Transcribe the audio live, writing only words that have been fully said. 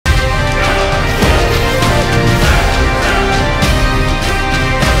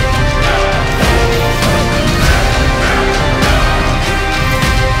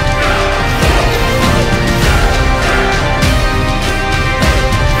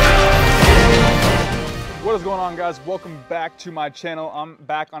What is going on, guys? Welcome back to my channel. I'm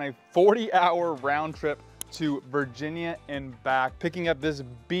back on a 40-hour round trip to Virginia and back, picking up this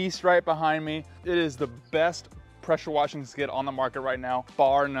beast right behind me. It is the best pressure washing skid on the market right now,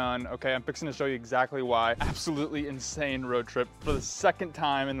 bar none. Okay, I'm fixing to show you exactly why. Absolutely insane road trip for the second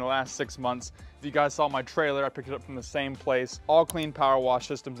time in the last 6 months. If you guys saw my trailer, I picked it up from the same place. All Clean Power Wash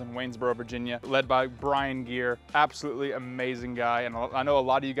Systems in Waynesboro, Virginia, led by Brian Gear. Absolutely amazing guy. And I know a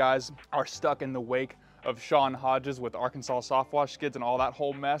lot of you guys are stuck in the wake of Sean Hodges with Arkansas soft wash skids and all that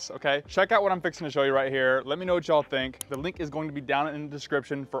whole mess, okay? Check out what I'm fixing to show you right here. Let me know what y'all think. The link is going to be down in the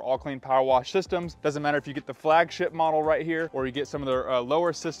description for All Clean Power Wash Systems. Doesn't matter if you get the flagship model right here or you get some of their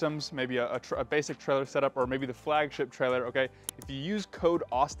lower systems, maybe a basic trailer setup or maybe the flagship trailer, okay? If you use code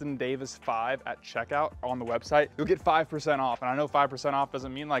AustinDavis5 at checkout on the website, you'll get 5% off. And I know 5% off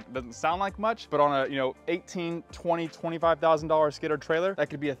doesn't mean doesn't sound like much, but on a, $18,000, $20,000, $25,000 skid or trailer,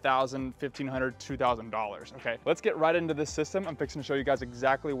 that could be $1,000, $1,500, $2,000. Okay, let's get right into this system. I'm fixing to show you guys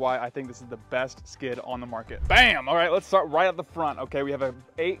exactly why I think this is the best skid on the market. Bam! All right, let's start right at the front. Okay, we have a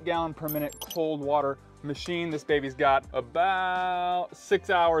 8-gallon per minute cold water machine. This baby's got about 6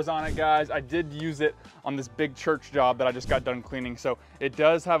 hours on it, guys. I did use it on this big church job that I just got done cleaning, so it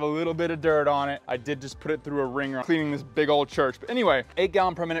does have a little bit of dirt on it. I did just put it through a wringer cleaning this big old church. But anyway,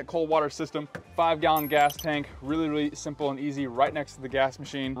 8-gallon per minute cold water system, 5-gallon gas tank, really simple and easy, right next to the gas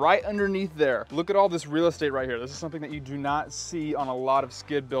machine. Right underneath there, look at all this real estate right here. This is something that you do not see on a lot of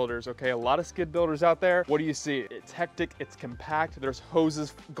skid builders, okay? A lot of skid builders out there, what do you see? It's hectic, it's compact, there's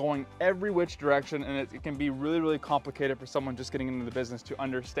hoses going every which direction, and it can be really complicated for someone just getting into the business to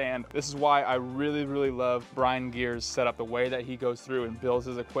understand. This is why I really love Brian Gear's setup, the way that he goes through and builds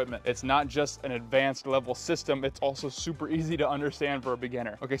his equipment. It's not just an advanced level system, it's also super easy to understand for a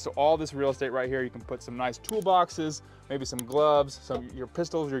beginner. Okay, so all this real estate right here, you can put some nice toolboxes, maybe some gloves, your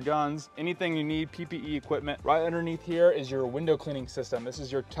pistols, your guns, anything you need, PPE equipment. Right underneath here is your window cleaning system. This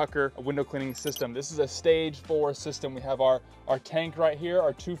is your Tucker window cleaning system. This is a stage 4 system. We have our tank right here,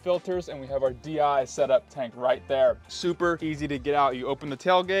 our 2 filters, and we have our DI setup tank right there. Super easy to get out. You open the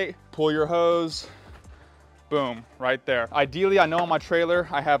tailgate, pull your hose, boom, right there. Ideally, I know on my trailer,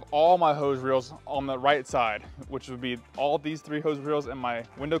 I have all my hose reels on the right side, which would be all these 3 hose reels in my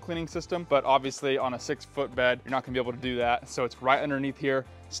window cleaning system. But obviously on a 6-foot bed, you're not gonna be able to do that. So it's right underneath here.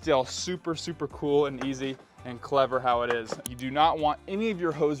 Still super cool and easy and clever how it is. You do not want any of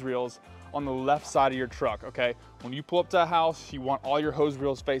your hose reels on the left side of your truck, okay? When you pull up to a house, you want all your hose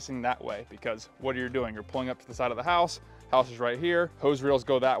reels facing that way, because what are you doing? You're pulling up to the side of the house is right here, hose reels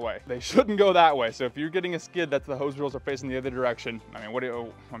go that way. They shouldn't go that way. So if you're getting a skid that the hose reels are facing the other direction, what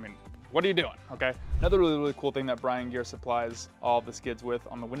are you doing, okay? Another really cool thing that Brian Gear supplies all the skids with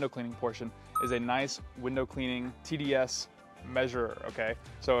on the window cleaning portion is a nice window cleaning TDS measurer, okay?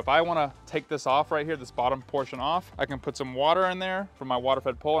 So if I wanna take this off right here, this bottom portion off, I can put some water in there from my water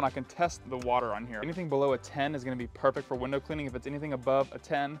fed pole and I can test the water on here. Anything below a 10 is gonna be perfect for window cleaning. If it's anything above a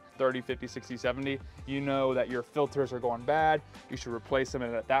 10, 30, 50, 60, 70, you know that your filters are going bad. You should replace them,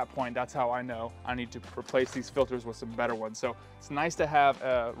 and at that point, that's how I know I need to replace these filters with some better ones. So it's nice to have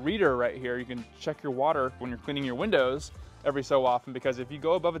a reader right here. You can check your water when you're cleaning your windows every so often, because if you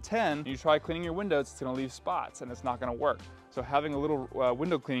go above a 10 and you try cleaning your windows, it's gonna leave spots and it's not gonna work. So having a little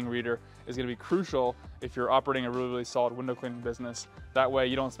window cleaning reader is gonna be crucial if you're operating a really solid window cleaning business. That way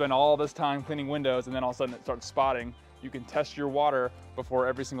you don't spend all this time cleaning windows and then all of a sudden it starts spotting. You can test your water before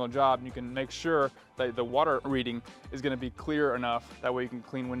every single job, and you can make sure that the water reading is gonna be clear enough. That way you can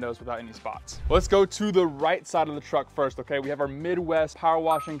clean windows without any spots. Let's go to the right side of the truck first, okay? We have our Midwest power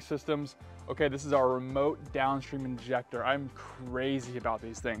washing systems. Okay, this is our remote downstream injector. I'm crazy about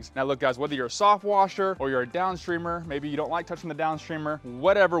these things. Now look, guys, whether you're a soft washer or you're a downstreamer, maybe you don't like touching the downstreamer,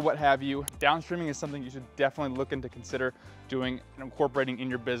 whatever, what have you, downstreaming is something you should definitely look into consider doing and incorporating in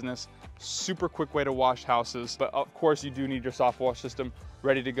your business. Super quick way to wash houses, but of course you do need your soft wash system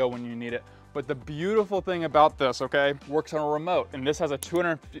ready to go when you need it. But the beautiful thing about this, okay, works on a remote, and this has a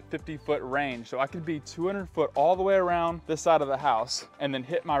 250-foot range. So I could be 200 foot all the way around this side of the house and then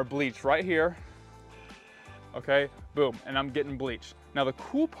hit my bleach right here, okay, boom, and I'm getting bleach. Now the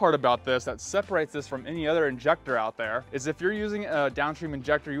cool part about this that separates this from any other injector out there is if you're using a downstream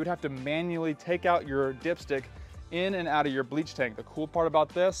injector, you would have to manually take out your dipstick in and out of your bleach tank. The cool part about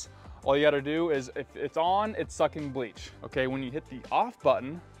this, all you gotta do is if it's on, it's sucking bleach. Okay, when you hit the off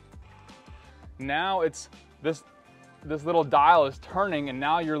button, now it's this little dial is turning and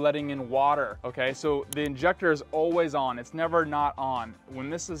now you're letting in water, okay? So the injector is always on, it's never not on. When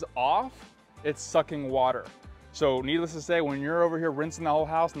this is off, it's sucking water. So needless to say, when you're over here rinsing the whole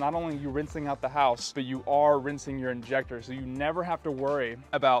house, not only are you rinsing out the house, but you are rinsing your injector. So you never have to worry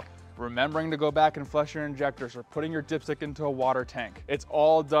about remembering to go back and flush your injectors, or putting your dipstick into a water tank. It's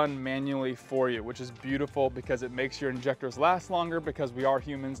all done manually for you, which is beautiful because it makes your injectors last longer, because we are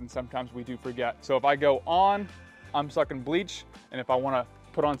humans and sometimes we do forget. So if I go on, I'm sucking bleach, and if I want to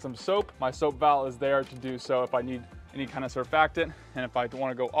put on some soap, my soap valve is there to do so if I need any kind of surfactant. And if I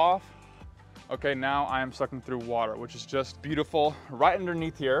want to go off, okay, now I am sucking through water, which is just beautiful. Right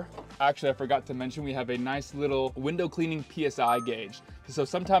underneath here, actually I forgot to mention, we have a nice little window cleaning PSI gauge. So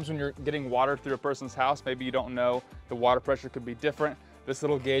sometimes when you're getting water through a person's house, maybe you don't know, the water pressure could be different. This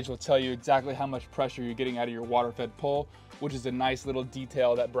little gauge will tell you exactly how much pressure you're getting out of your water-fed pole, which is a nice little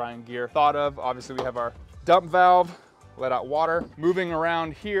detail that Brian Gear thought of. Obviously we have our dump valve, let out water. Moving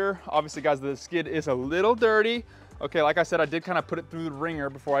around here, obviously guys, the skid is a little dirty. Okay, like I said, I did kind of put it through the ringer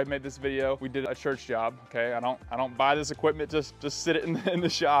before I made this video. We did a church job, okay? I don't buy this equipment, just sit it in the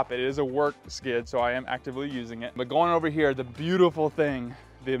shop. It is a work skid, so I am actively using it. But going over here, the beautiful thing,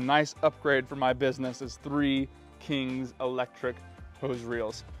 the nice upgrade for my business is 3 Kings electric hose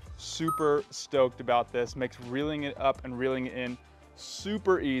reels. Super stoked about this. Makes reeling it up and reeling it in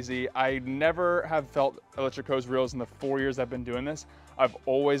super easy. I never have felt electric hose reels in the 4 years I've been doing this. I've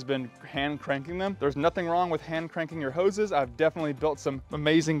always been hand cranking them. There's nothing wrong with hand cranking your hoses. I've definitely built some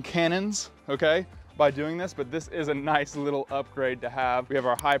amazing cannons, okay, by doing this, but this is a nice little upgrade to have. We have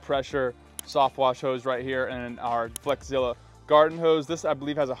our high pressure soft wash hose right here and our Flexzilla garden hose. This, I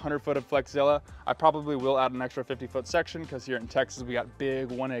believe, has 100 foot of Flexzilla. I probably will add an extra 50-foot section because here in Texas, we got big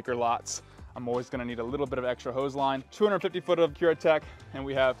 1-acre lots. I'm always gonna need a little bit of extra hose line. 250 foot of Curatech, and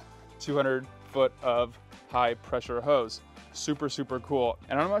we have 200 foot of high pressure hose. Super, super cool.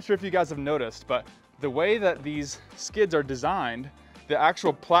 And I'm not sure if you guys have noticed, but the way that these skids are designed, the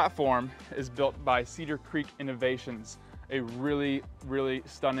actual platform is built by Cedar Creek Innovations, a really, really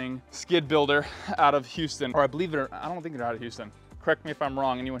stunning skid builder out of Houston. Or I don't think they're out of Houston. Correct me if I'm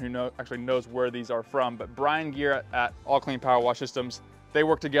wrong, anyone who actually knows where these are from, but Brian Gear at All Clean Power Wash Systems, they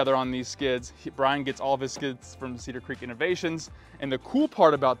work together on these skids. Brian gets all of his skids from Cedar Creek Innovations. And the cool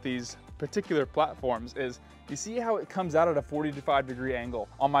part about these particular platforms is, you see how it comes out at a 45-degree angle?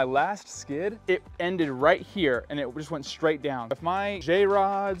 On my last skid, it ended right here and it just went straight down. If my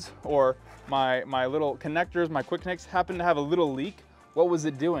J-rods or my little connectors, my quick connects happened to have a little leak, what was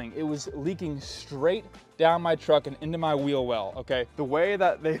it doing? It was leaking straight down my truck and into my wheel well, okay? The way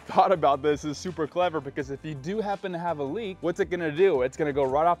that they thought about this is super clever, because if you do happen to have a leak, what's it gonna do? It's gonna go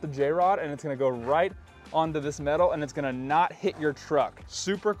right off the J-rod and it's gonna go right onto this metal and it's gonna not hit your truck.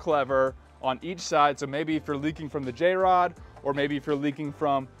 Super clever on each side. So maybe if you're leaking from the J-rod, or maybe if you're leaking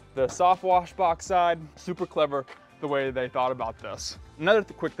from the soft wash box side, super clever the way they thought about this. Another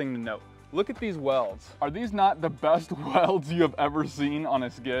quick thing to note, look at these welds. Are these not the best welds you have ever seen on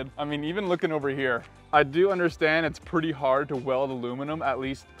a skid? I mean, even looking over here, I do understand it's pretty hard to weld aluminum, at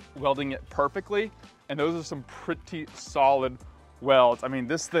least welding it perfectly. And those are some pretty solid welds. I mean,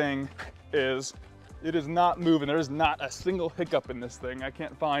 this thing it is not moving. There is not a single hiccup in this thing. I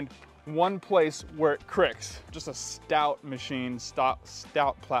can't find one place where it cricks. Just a stout machine,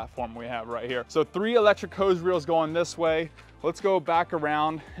 stout platform we have right here. So 3 electric hose reels going this way. Let's go back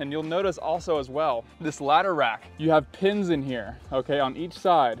around, and you'll notice also as well, this ladder rack, you have pins in here, okay, on each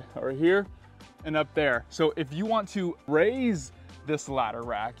side, or here and up there. So if you want to raise this ladder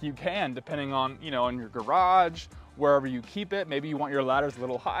rack, you can, depending on, in your garage, wherever you keep it. Maybe you want your ladders a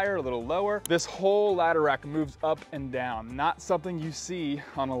little higher, a little lower. This whole ladder rack moves up and down. Not something you see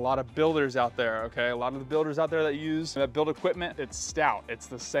on a lot of builders out there, okay? A lot of the builders out there that build equipment, it's stout, it's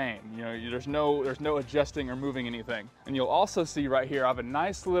the same. There's no adjusting or moving anything. And you'll also see right here, I have a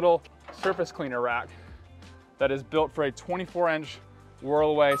nice little surface cleaner rack that is built for a 24-inch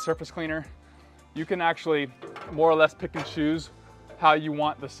whirl-away surface cleaner. You can actually more or less pick and choose how you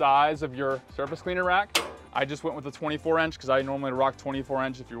want the size of your surface cleaner rack. I just went with the 24-inch because I normally rock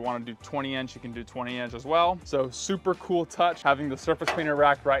 24-inch. If you want to do 20-inch, you can do 20-inch as well. So super cool touch having the surface cleaner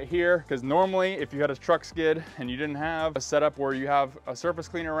rack right here, because normally if you had a truck skid and you didn't have a setup where you have a surface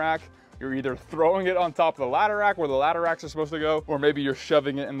cleaner rack, you're either throwing it on top of the ladder rack where the ladder racks are supposed to go, or maybe you're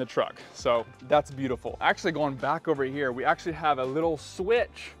shoving it in the truck. So that's beautiful. Actually, going back over here, we actually have a little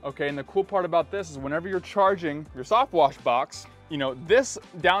switch, okay? And the cool part about this is whenever you're charging your soft wash box, this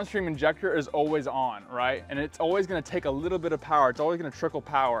downstream injector is always on, right? And it's always gonna take a little bit of power. It's always gonna trickle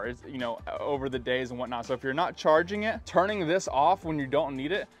power, over the days and whatnot. So if you're not charging it, turning this off when you don't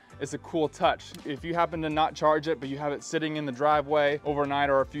need it is a cool touch. If you happen to not charge it, but you have it sitting in the driveway overnight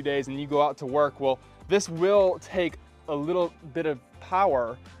or a few days and you go out to work, well, this will take a little bit of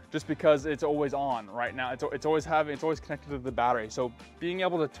power just because it's always on right now. It's always connected to the battery. So being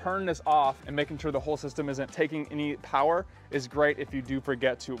able to turn this off and making sure the whole system isn't taking any power is great if you do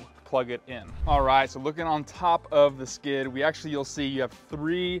forget to plug it in. All right, so looking on top of the skid, you'll see you have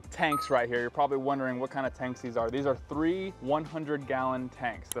 3 tanks right here. You're probably wondering what kind of tanks these are. These are 3 100-gallon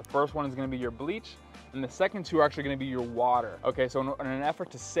tanks. The first one is gonna be your bleach, and the second 2 are actually gonna be your water. Okay, so in an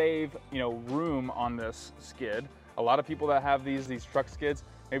effort to save, room on this skid, a lot of people that have these truck skids,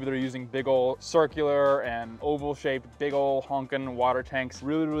 maybe they're using big old circular and oval shaped, big old honkin' water tanks.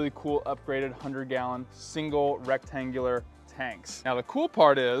 Really, really cool upgraded 100-gallon single rectangular tanks. Now the cool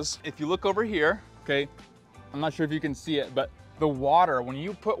part is, if you look over here, okay, I'm not sure if you can see it, but the water, when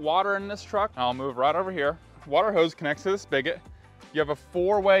you put water in this truck, I'll move right over here. Water hose connects to the spigot. You have a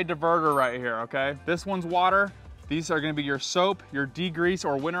 4-way diverter right here, okay? This one's water. These are gonna be your soap, your degrease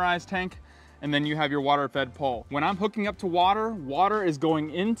or winterized tank, and then you have your water fed pole. When I'm hooking up to water, water is going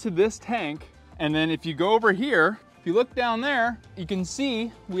into this tank, and then if you go over here, if you look down there, you can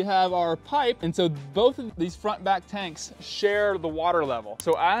see we have our pipe, and so both of these front back tanks share the water level.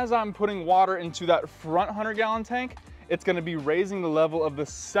 So as I'm putting water into that front 100-gallon tank, it's gonna be raising the level of the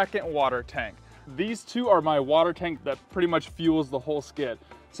second water tank. These 2 are my water tank that pretty much fuels the whole skid.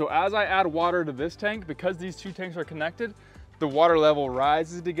 So as I add water to this tank, because these 2 tanks are connected, the water level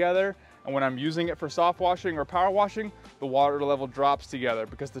rises together, and when I'm using it for soft washing or power washing, the water level drops together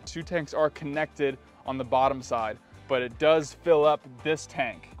because the 2 tanks are connected on the bottom side. But it does fill up this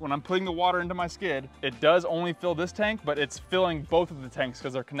tank. When I'm putting the water into my skid, it does only fill this tank, but it's filling both of the tanks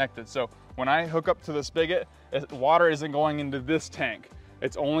because they're connected. So when I hook up to the spigot, water isn't going into this tank.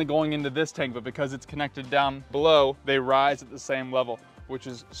 It's only going into this tank, but because it's connected down below, they rise at the same level, which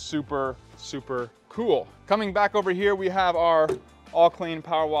is super, super cool. Coming back over here, we have our all clean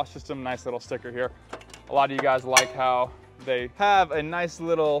power wash system. Nice little sticker here. A lot of you guys like how they have a nice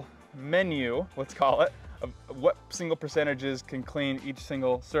little menu, let's call it, of what single percentages can clean each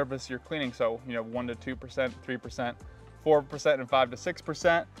single surface you're cleaning. So, 1 to 2%, 3%, 4%, and 5 to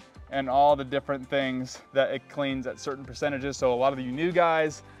 6%, and all the different things that it cleans at certain percentages. So a lot of you new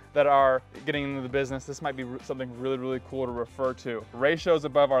guys that are getting into the business, this might be something really, really cool to refer to. Ratios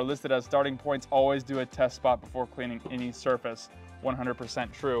above are listed as starting points. Always do a test spot before cleaning any surface.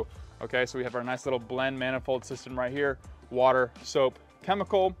 100% true. Okay, so we have our nice little blend manifold system right here. Water, soap,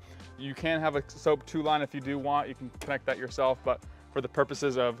 chemical. You can have a soap 2-line if you do want. You can connect that yourself, but for the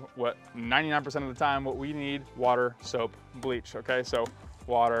purposes of what 99% of the time, what we need, water, soap, bleach. Okay, so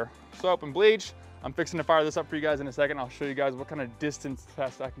water, soap, and bleach. I'm fixing to fire this up for you guys in a second. I'll show you guys what kind of distance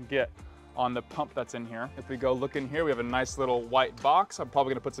test I can get on the pump that's in here. If we go look in here, we have a nice little white box. I'm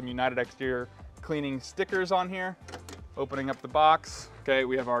probably gonna put some United Exterior cleaning stickers on here. Opening up the box. Okay,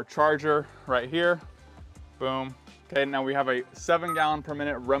 we have our charger right here. Boom. Okay, now we have a 7-gallon per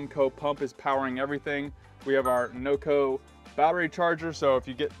minute Remco pump is powering everything. We have our NOCO battery charger. So if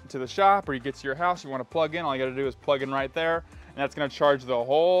you get to the shop or you get to your house, you want to plug in, all you got to do is plug in right there, and that's going to charge the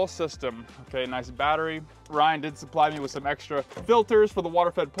whole system. Okay, nice battery. Ryan did supply me with some extra filters for the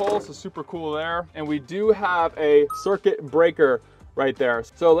water fed pole, so super cool there. And we do have a circuit breaker right there.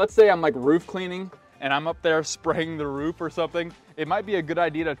 So let's say I'm like roof cleaning and I'm up there spraying the roof or something. It might be a good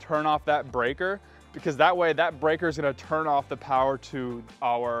idea to turn off that breaker, because that way that breaker is going to turn off the power to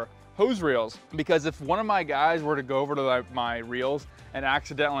our hose reels. Because if one of my guys were to go over to my reels and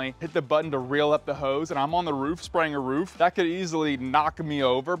accidentally hit the button to reel up the hose and I'm on the roof spraying a roof, that could easily knock me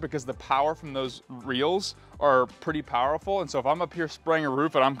over because the power from those reels are pretty powerful. And so if I'm up here spraying a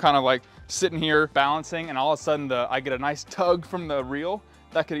roof and I'm kind of like sitting here balancing and all of a sudden I get a nice tug from the reel,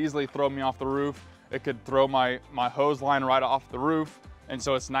 that could easily throw me off the roof. It could throw my hose line right off the roof. And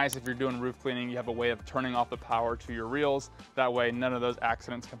so it's nice if you're doing roof cleaning, you have a way of turning off the power to your reels. That way none of those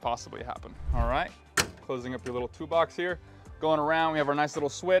accidents can possibly happen. All right, closing up your little toolbox here. Going around, we have our nice little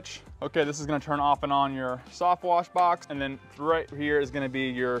switch. Okay, this is gonna turn off and on your soft wash box. And then right here is gonna be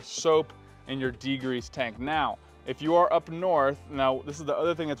your soap and your degrease tank. Now, if you are up north, now this is the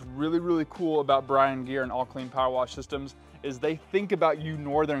other thing that's really, really cool about Brian Gear and All Clean Power Wash Systems, is they think about you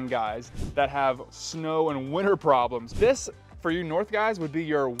northern guys that have snow and winter problems. This, for you north guys, would be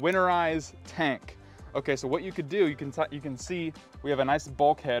your winterized tank. Okay, so what you could do, you can see we have a nice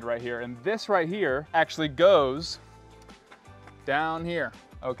bulkhead right here, and this right here actually goes down here,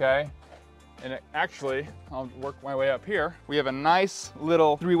 okay? And it actually, I'll work my way up here. We have a nice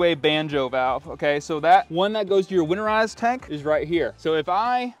little 3-way banjo valve, okay? So that one that goes to your winterized tank is right here. So if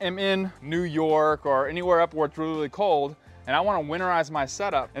I am in New York or anywhere up where it's really, really cold, and I want to winterize my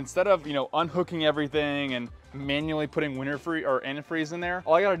setup, instead of, unhooking everything and manually putting antifreeze in there.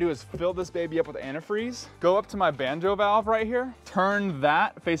 All I gotta do is fill this baby up with antifreeze, go up to my banjo valve right here, turn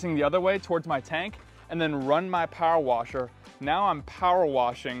that facing the other way towards my tank, and then run my power washer. Now I'm power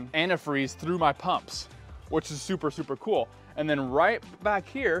washing antifreeze through my pumps, which is super, super cool. And then right back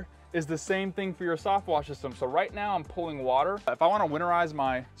here is the same thing for your soft wash system. So right now I'm pulling water. If I wanna winterize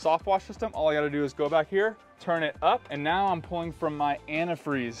my soft wash system, all I gotta do is go back here, turn it up, and now I'm pulling from my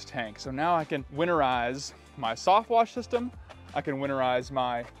antifreeze tank. So now I can winterize my soft wash system, I can winterize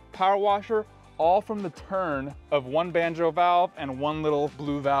my power washer, all from the turn of one banjo valve and one little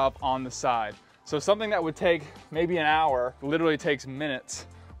blue valve on the side. So something that would take maybe an hour literally takes minutes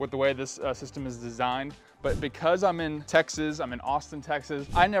with the way this system is designed. But because I'm in Texas, I'm in Austin, Texas,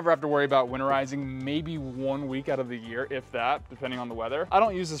 I never have to worry about winterizing maybe 1 week out of the year, if that, depending on the weather. I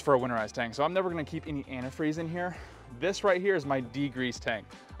don't use this for a winterized tank, so I'm never gonna keep any antifreeze in here. This right here is my degrease tank.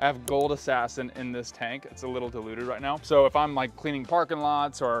 I have Gold Assassin in this tank. It's a little diluted right now. So if I'm like cleaning parking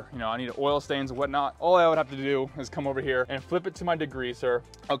lots or, you know, I need oil stains and whatnot, all I would have to do is come over here and flip it to my degreaser.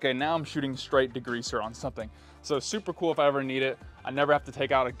 Okay, now I'm shooting straight degreaser on something. So super cool if I ever need it. I never have to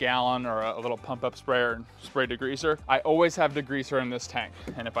take out a gallon or a little pump up sprayer and spray degreaser. I always have degreaser in this tank.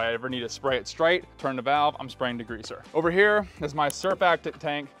 And if I ever need to spray it straight, turn the valve, I'm spraying degreaser. Over here is my surfactant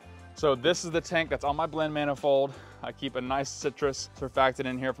tank. So this is the tank that's on my blend manifold. I keep a nice citrus surfactant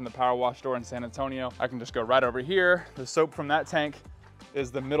in here from the power wash store in San Antonio. I can just go right over here. The soap from that tank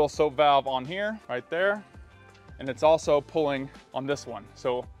is the middle soap valve on here, right there. And it's also pulling on this one.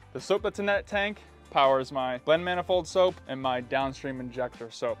 So the soap that's in that tank powers my blend manifold soap and my downstream injector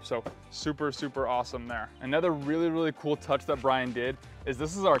soap. So super, super awesome there. Another really, really cool touch that Brian did is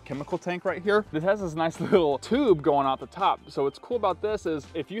this is our chemical tank right here. This has this nice little tube going out the top. So what's cool about this is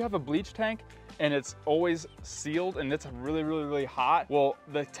if you have a bleach tank and it's always sealed and it's really, really, really hot, well,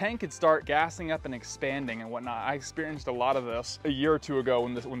 the tank could start gassing up and expanding and whatnot. I experienced a lot of this a year or two ago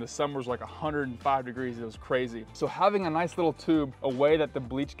when the summer was like 105 degrees, it was crazy. So having a nice little tube, a way that the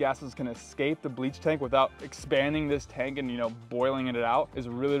bleach gases can escape the bleach tank without expanding this tank and, you know, boiling it out is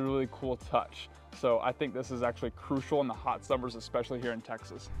a really, really cool touch. So I think this is actually crucial in the hot summers, especially here in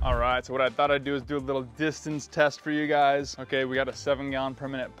Texas. All right, so what I thought I'd do is do a little distance test for you guys. Okay, we got a 7 gallon per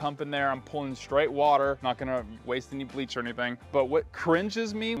minute pump in there. I'm pulling straight water, not gonna waste any bleach or anything. But what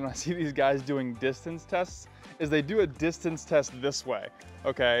cringes me when I see these guys doing distance tests is they do a distance test this way,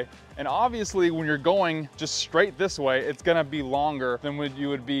 okay? And obviously when you're going just straight this way, it's gonna be longer than when you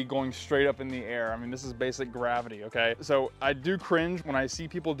would be going straight up in the air. I mean, this is basic gravity, okay? So I do cringe when I see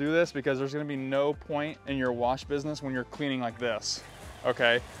people do this because there's gonna be no point in your wash business when you're cleaning like this.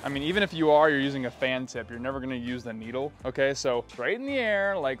 Okay, I mean, even if you're using a fan tip, you're never gonna use the needle, okay? So straight in the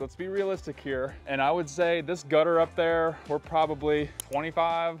air, like, let's be realistic here. And I would say this gutter up there, we're probably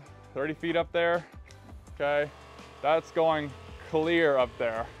 25, 30 feet up there. Okay, that's going clear up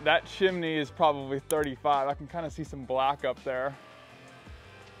there. That chimney is probably 35. I can kind of see some black up there.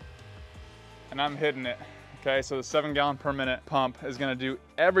 And I'm hitting it. Okay, so the 7 gallon per minute pump is gonna do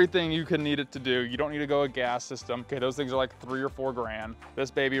everything you can need it to do. You don't need to go a gas system. Okay, those things are like 3 or 4 grand.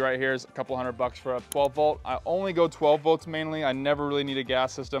 This baby right here is a couple $100 for a 12 volt. I only go 12 volts mainly. I never really need a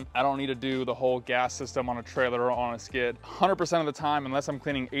gas system. I don't need to do the whole gas system on a trailer or on a skid. 100% of the time, unless I'm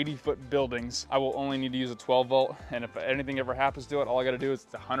cleaning 80-foot buildings, I will only need to use a 12 volt. And if anything ever happens to it, all I gotta do is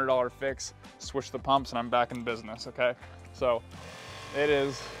it's a $100 fix, switch the pumps, and I'm back in business, okay? So it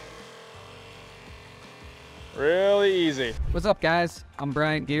is really easy. What's up, guys? I'm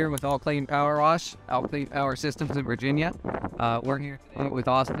Brian Gear with All Clean Power Wash, All Clean Power Systems in Virginia. We're here today with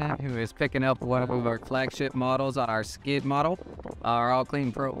Austin, who is picking up one of our flagship models on our skid model, our All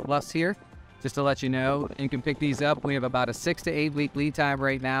Clean Pro Plus here. Just to let you know, you can pick these up. We have about a 6 to 8 week lead time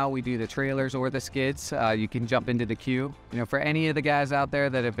right now. We do the trailers or the skids. You can jump into the queue. You know, for any of the guys out there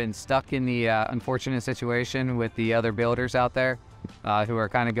that have been stuck in the unfortunate situation with the other builders out there, who are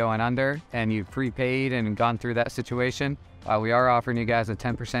kind of going under, and you've prepaid and gone through that situation, we are offering you guys a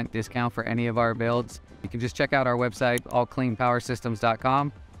 10% discount for any of our builds. You can just check out our website,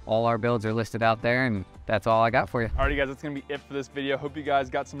 allcleanpowersystems.com. All our builds are listed out there, and that's all I got for you. Alrighty guys, that's gonna be it for this video. Hope you guys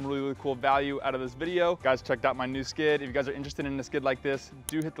got some really, really cool value out of this video. Guys, checked out my new skid. If you guys are interested in a skid like this,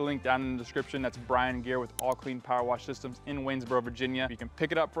 do hit the link down in the description. That's Brian Gear with All Clean Power Wash Systems in Waynesboro, Virginia. You can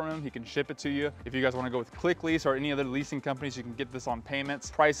pick it up from him. He can ship it to you. If you guys wanna go with Quick Lease or any other leasing companies, you can get this on payments.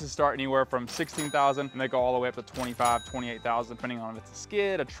 Prices start anywhere from $16,000 and they go all the way up to $25,000, $28,000, depending on if it's a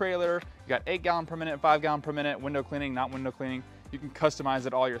skid, a trailer. You got 8 gallon per minute, 5 gallon per minute, window cleaning, not window cleaning. You can customize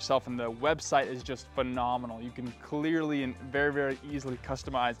it all yourself, and the website is just phenomenal. You can clearly and very, very easily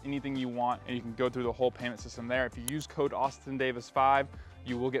customize anything you want, and you can go through the whole payment system there. If you use code AustinDavis5,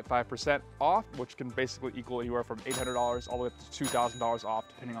 you will get 5% off, which can basically equal anywhere from $800 all the way up to $2,000 off,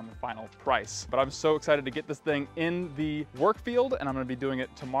 depending on the final price. But I'm so excited to get this thing in the work field, and I'm gonna be doing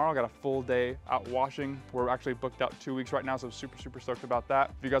it tomorrow. I got a full day out washing. We're actually booked out 2 weeks right now, so I'm super, super stoked about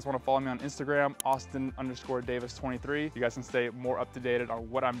that. If you guys wanna follow me on Instagram, Austin_Davis23, you guys can stay more up to date on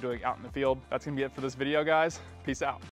what I'm doing out in the field. That's gonna be it for this video, guys. Peace out.